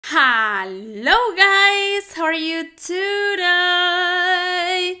Hello guys, how are you today?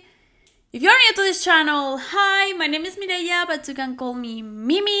 If you're new to this channel, hi, my name is Mireia, but you can call me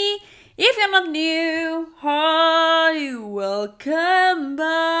Mimi. If you're not new, hi, welcome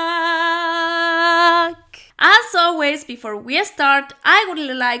back. As always, before we start, I would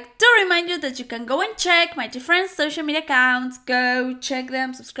like to remind you that you can go and check my different social media accounts. Go check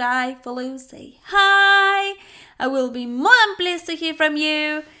them, subscribe, follow, say hi. I will be more than pleased to hear from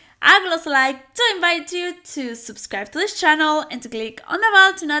you. I would also like to invite you to subscribe to this channel and to click on the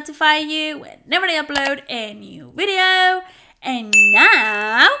bell to notify you whenever I upload a new video. And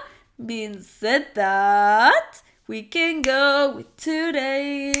now, being said that, we can go with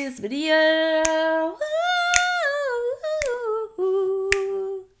today's video.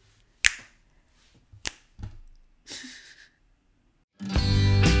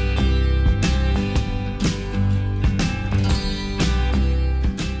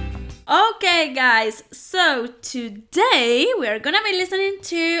 Okay guys, so today we are gonna be listening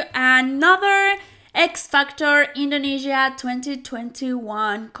to another X Factor Indonesia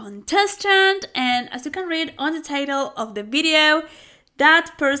 2021 contestant, and as you can read on the title of the video,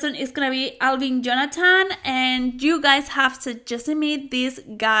 that person is gonna be Alvin Jonathan, and you guys have suggested me this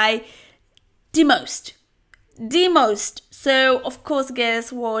guy the most. So of course,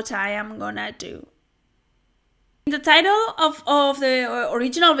 guess what I am gonna do. In the title of the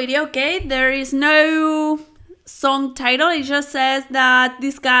original video, okay, there is no song title. It just says that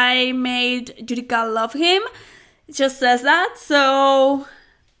this guy made Judika love him. It just says that. So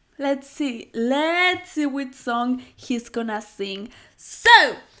let's see which song he's gonna sing.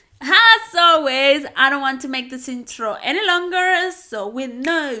 So as always, I don't want to make this intro any longer, so with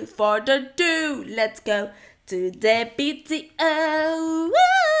no further ado, let's go to the BTO.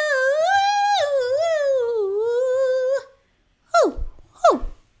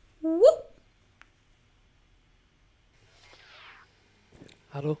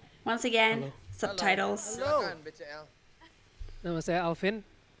 Halo. Once again, Halo. subtitles. Silakan BCL. Nama saya Alvin,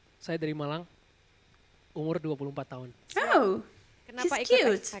 saya dari Malang, umur 24 tahun. Oh, Kenapa he's ikut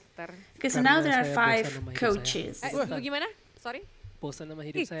cute. X Factor? Because Karena now there are saya 5 bosan sama hidup coaches. Gimana? Sorry? Bosan sama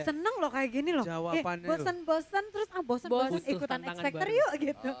hidup saya. Seneng loh kayak gini loh. Jawabannya bosan-bosan terus bosan Butuh ikutan X tantangan Factor baru. yuk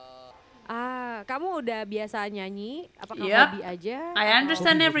gitu. Kamu udah biasa nyanyi? Apakah Yep. hobi aja? I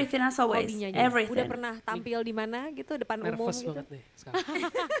understand Hobi. everything as always. Hobi nyanyi. Everything. Udah pernah tampil di mana gitu, depan umum Nervous gitu? banget nih sekarang.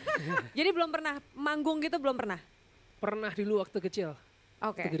 Jadi belum pernah manggung gitu, belum pernah? Pernah dulu waktu kecil,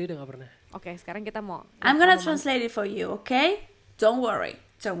 Oke. waktu gede udah gak pernah. Oke, sekarang kita mau. I'm gonna translate it for you, okay? Don't worry.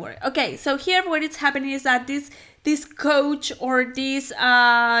 Okay, so here what is happening is that this coach or this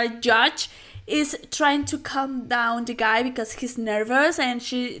judge is trying to calm down the guy because he's nervous, and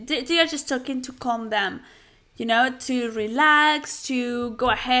they are just talking to calm them, you know, to relax, to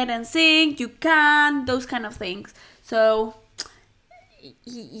go ahead and sing, you can, those kind of things. So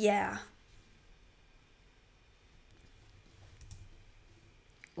yeah.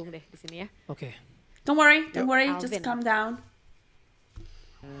 Bung deh di sini ya. Oke. Don't worry, just Alvin. calm down.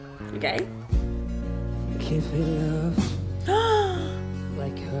 Okay. Can't feel love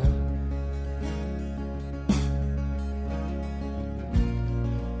like her.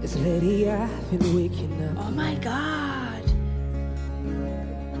 This lady I've been waking up. Oh my god.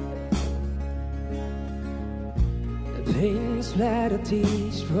 The pain splattered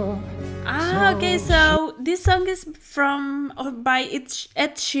tears raw. Okay, so this song is from or by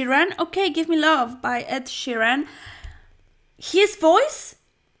Ed Sheeran. Okay, Give Me Love by Ed Sheeran. His voice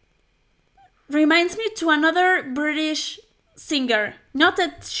reminds me to another British singer, not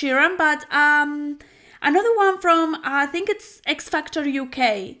Ed Sheeran, but another one from I think it's X Factor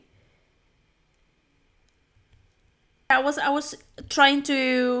UK. I was trying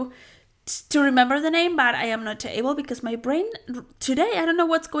to remember the name, but I am not able because my brain today, I don't know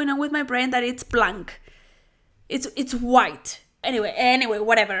what's going on with my brain, that it's blank. It's white. Anyway,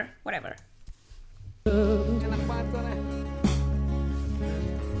 whatever. Enak banget soalnya.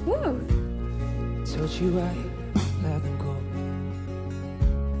 Woo. Told you I let them go.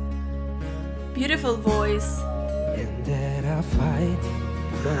 Beautiful voice. And that I fight.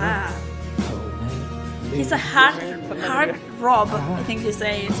 Ah. He's a hard Rob, I think you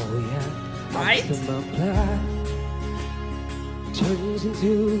say it. Oh yeah. Right? After my blood turns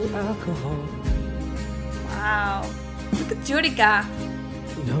into alcohol. Wow. Look at Judika.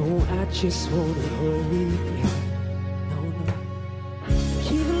 No, I just wanna hold you. No.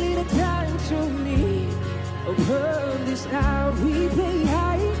 Give a little time to me. Burn this out. We play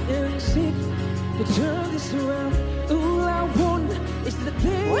hide and seek to turn this around. All I want is the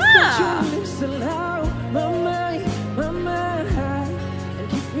things that your lips allow. My mind, and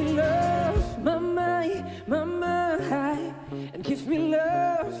keep me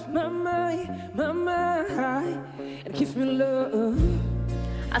give me love.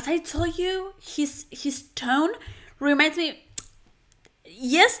 As I told you, his tone reminds me,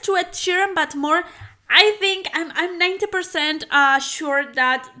 yes, to Ed Sheeran, but more. I think I'm 90% sure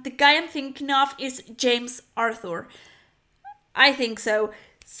that the guy I'm thinking of is James Arthur. I think so.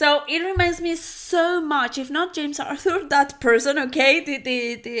 So it reminds me so much, if not James Arthur, that person, okay,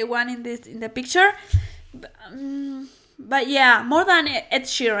 the one in the picture. But yeah, more than Ed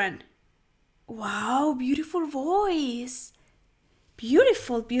Sheeran. Wow, beautiful voice.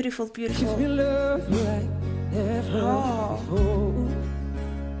 Beautiful, beautiful, beautiful. Give me love like never before.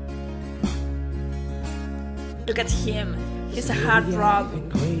 Look at him. He's a hard rock.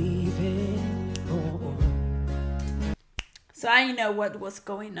 So I know what was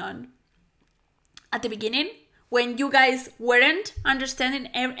going on at the beginning when you guys weren't understanding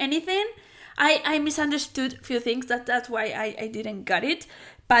anything. I misunderstood a few things. That's why I didn't get it.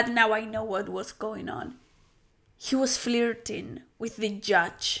 But now I know what was going on. He was flirting with the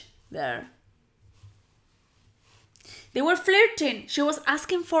judge there. They were flirting. She was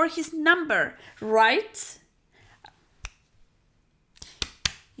asking for his number, right?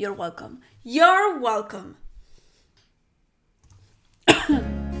 You're welcome. You're welcome.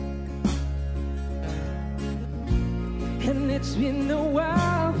 And it's been a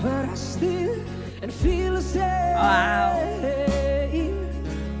while, but I still and feel the same. Wow.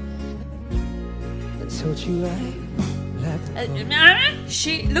 I told you I let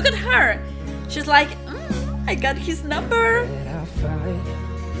She, look at her. She's like, I got his number. that I fight.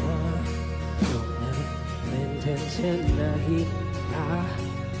 Intention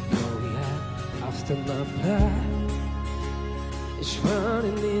after my blood is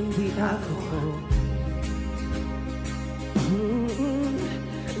running in the alcohol.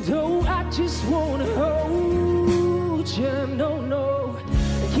 Though I just wanna hold you, no.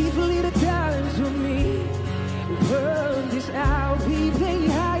 Give a little time to me. Burn this out. We play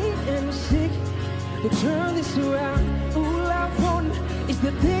hide and seek to turn this around. All I want is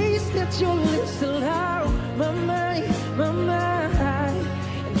the taste that your lips allow. My mind.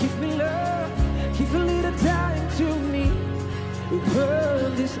 And give me love. Give a little time to me. We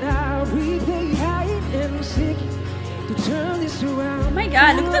burn this out. We play hide and seek to turn this around. Oh my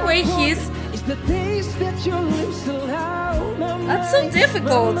god, look at the way he's... It's the taste that your lips allow. That's so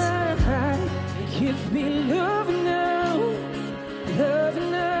difficult. Give me love now. Love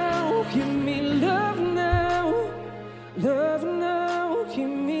now. Give me love now. Love now. Give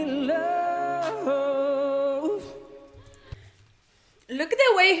me love. Look at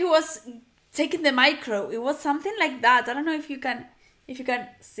the way he was taking the micro. It was something like that. I don't know if you can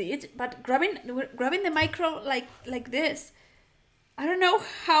see it, but grabbing the micro like this. I don't know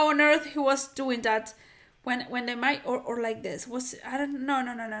how on earth he was doing that when the mic or like this was. I don't know.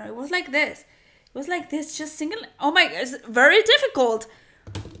 No. It was like this. It was like this, just single. Oh my, it's very difficult.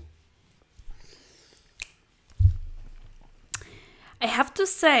 I have to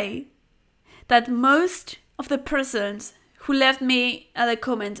say that most of the persons who left me a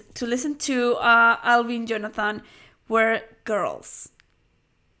comment to listen to Alvin Jonathan were girls.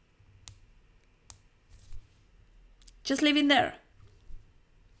 Just leave it there.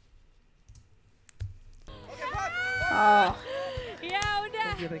 Oh. Ya udah,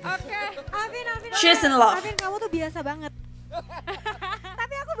 oke. Alvin. She's in love. Alvin, kamu tuh biasa banget.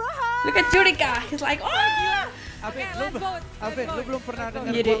 Tapi aku bohong. Look at Jurika. He's like, oh. Alvin, let's vote. lu belum pernah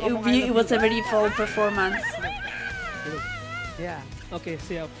dengar It, gua ngomong it was a very full performance. Ya, oke,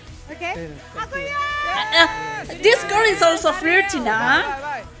 siap. Oke. Aku ya. This girl is also flirty, nah?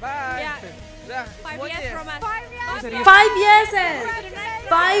 Bye. Ya. Udah, 5 years from us. 5 years. 5 yeses.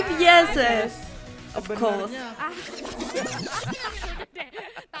 5 yeses. Of course.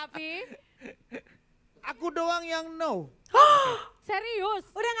 Tapi aku doang yang no. serius.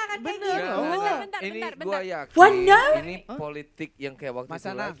 Udah gak akan kayak Bener. gitu. Bentar. Ini gua yakin What, no? ini politik yang kayak waktu Mas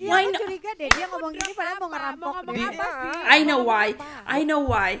itu Anang. lagi. Iya, Why aku not? curiga deh dia ngomong gini padahal mau ngerampok ngomong deh. apa sih? I know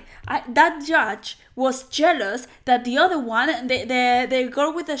why. That judge was jealous that the other one, the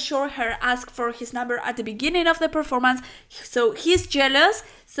girl with the short hair, asked for his number at the beginning of the performance. So he's jealous.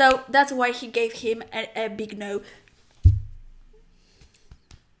 So that's why he gave him a big no.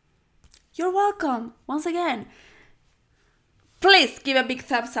 You're welcome once again. Please give a big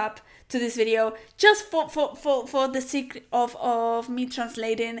thumbs up to this video, just for the sake of me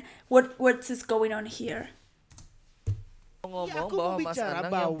translating what is going on here. Ngomong aku bahwa mau Mas bicara Anang yang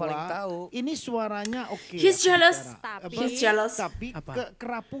bahwa paling tahu. ini suaranya oke. He's aku jealous. bicara. He's jealous. Tapi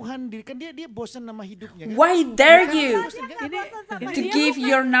kerapuhan diri kan dia bosan sama hidupnya kan. Why dare you Ini to give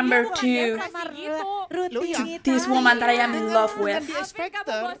your number to? Kasih gitu. Rutinitas. This woman that I am in love with. Di X Alvin, kamu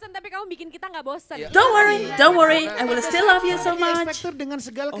Factor. bosan tapi kamu bikin kita nggak bosan. Iya. Don't worry, I will still love you so Di X much. Factor dengan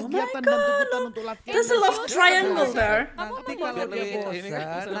segala Oh my kegiatan God, dan tuntutan look. untuk latihan. There's a love triangle there. Nanti mau kalau bosan? dia Ini kan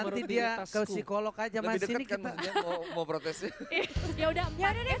bosan, nanti baru dia ke prioritasku. psikolog aja Lebih mas. dekat Ini kan kita. maksudnya mau protesnya. Ya udah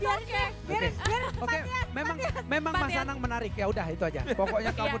deh, biarin deh. Oke, memang Mas Anang menarik ya udah itu aja.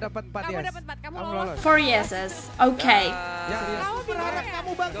 Pokoknya kamu Iya. dapat 4 Kamu yes. dapat 4, kamu Kamu lolos. lolos. 4 yeses. Okay. Ya, Kamu berharap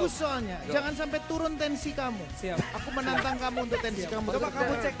kamu bagus soalnya. Go. Jangan sampai turun tensi kamu. siap. Aku menantang kamu untuk tensi kamu. Coba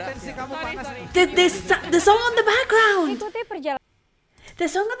kamu cek tensi kamu Sorry, panas. sorry. The song on the background. Ikuti perjalanan. The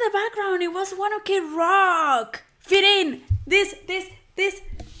song on the background, it was One OK Rock. Fit in. This.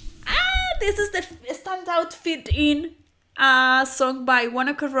 This is the standout fit in song by One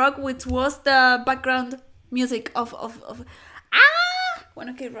OK Rock, which was the background music of One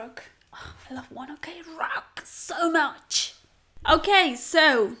OK Rock. Oh, I love One OK Rock so much. Okay,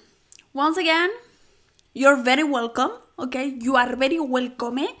 so once again, you're very welcome. Okay, you are very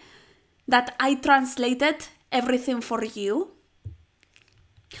welcome that I translated everything for you.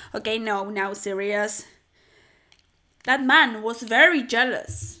 Okay, no, now serious. That man was very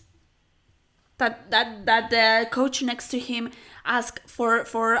jealous. That the coach next to him asked for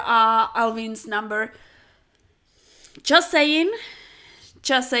Alvin's number. Just saying.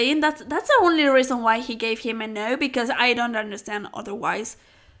 That's the only reason why he gave him a no, because I don't understand otherwise.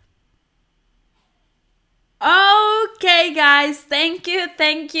 Okay, guys, thank you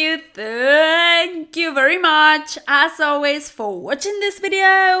very much, as always, for watching this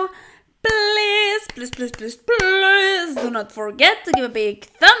video. Please do not forget to give a big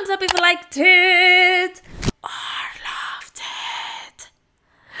thumbs up if you liked it or loved it.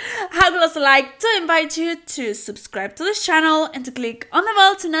 I would also like to invite you to subscribe to this channel and to click on the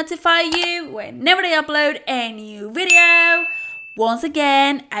bell to notify you whenever I upload a new video. Once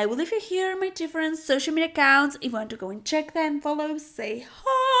again, I will leave you here my different social media accounts. If you want to go and check them, follow, say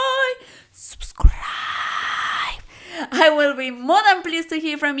hi, subscribe. I will be more than pleased to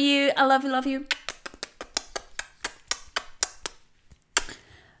hear from you. I love you.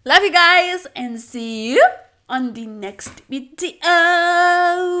 Love you guys, and see you on the next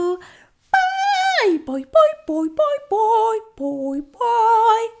video. Bye.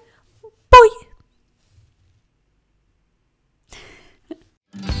 Bye.